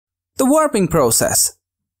The warping process.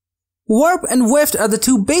 Warp and weft are the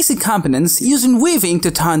two basic components used in weaving to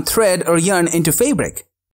turn thread or yarn into fabric.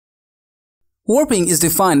 Warping is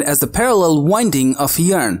defined as the parallel winding of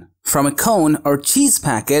yarn from a cone or cheese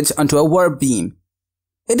package onto a warp beam.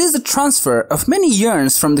 It is the transfer of many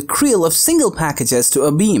yarns from the creel of single packages to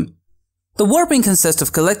a beam. The warping consists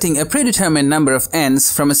of collecting a predetermined number of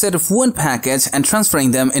ends from a set of wound package and transferring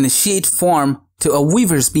them in a sheet form to a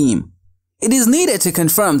weaver's beam. It is needed to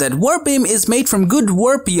confirm that warp beam is made from good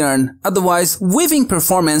warp yarn, otherwise weaving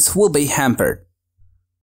performance will be hampered.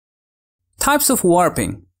 Types of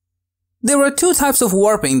warping. There are two types of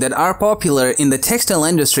warping that are popular in the textile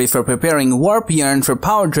industry for preparing warp yarn for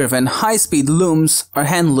power-driven high-speed looms or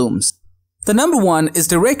hand looms. The number one is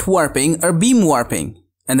direct warping or beam warping,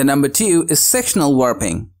 and the number two is sectional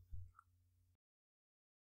warping.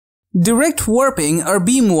 Direct warping or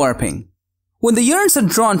beam warping. When the yarns are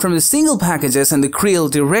drawn from the single packages and the creel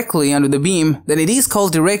directly onto the beam, then it is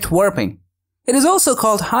called direct warping. It is also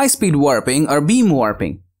called high-speed warping or beam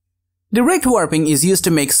warping. Direct warping is used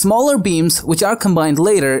to make smaller beams which are combined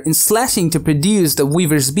later in slashing to produce the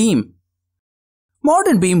weaver's beam.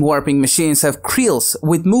 Modern beam warping machines have creels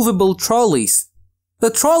with movable trolleys.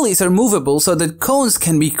 The trolleys are movable so that cones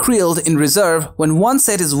can be creeled in reserve when one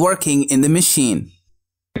set is working in the machine.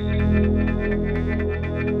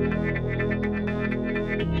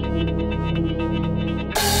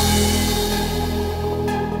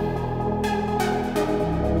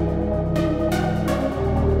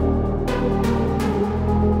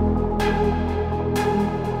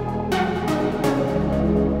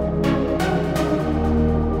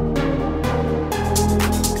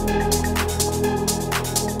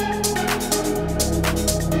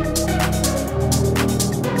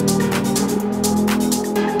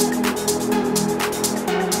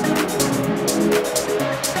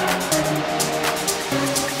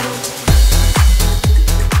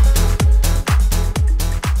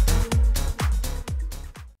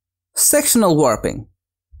 Sectional warping.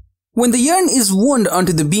 When the yarn is wound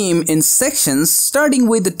onto the beam in sections starting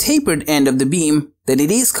with the tapered end of the beam, then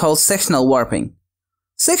it is called sectional warping.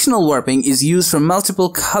 Sectional warping is used for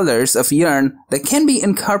multiple colors of yarn that can be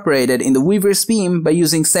incorporated in the weaver's beam by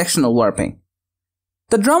using sectional warping.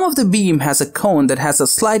 The drum of the beam has a cone that has a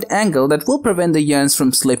slight angle that will prevent the yarns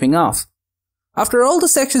from slipping off. After all the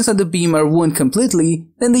sections of the beam are wound completely,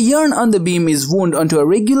 then the yarn on the beam is wound onto a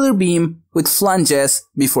regular beam with flanges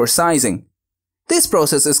before sizing. This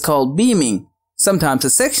process is called beaming. Sometimes a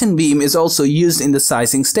section beam is also used in the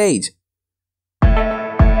sizing stage.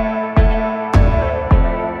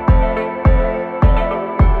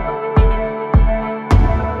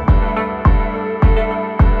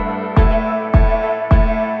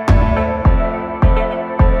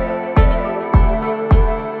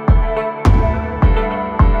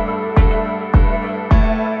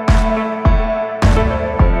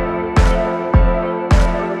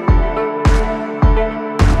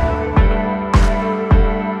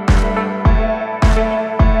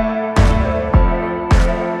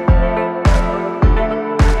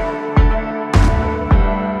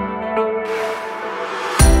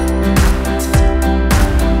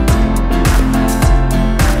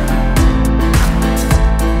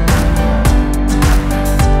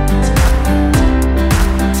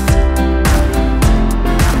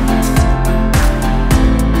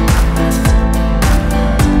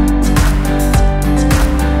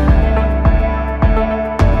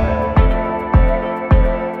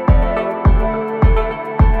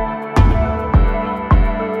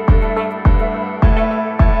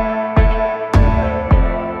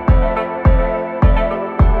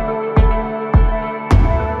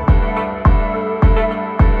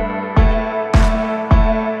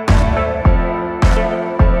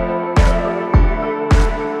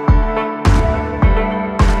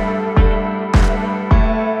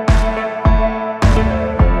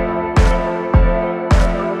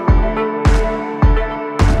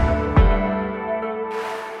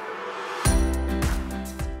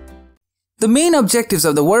 The main objectives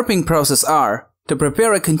of the warping process are to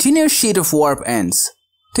prepare a continuous sheet of warp ends,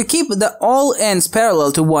 to keep all ends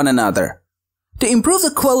parallel to one another, to improve the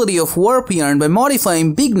quality of warp yarn by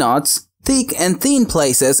modifying big knots, thick and thin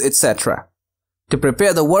places, etc., to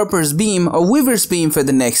prepare the warper's beam or weaver's beam for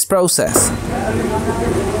the next process.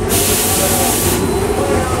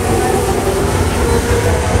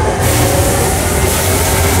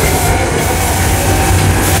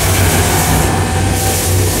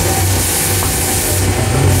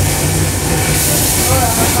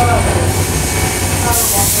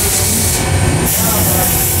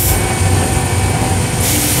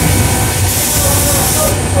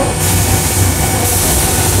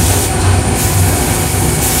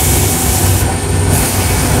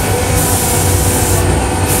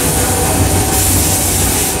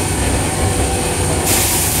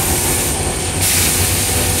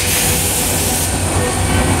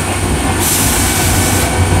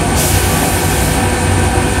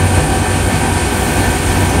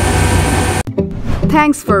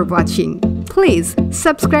 Thanks for watching. Please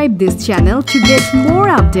subscribe this channel to get more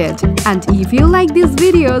updates. And if you like these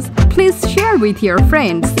videos, please share with your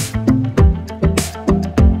friends.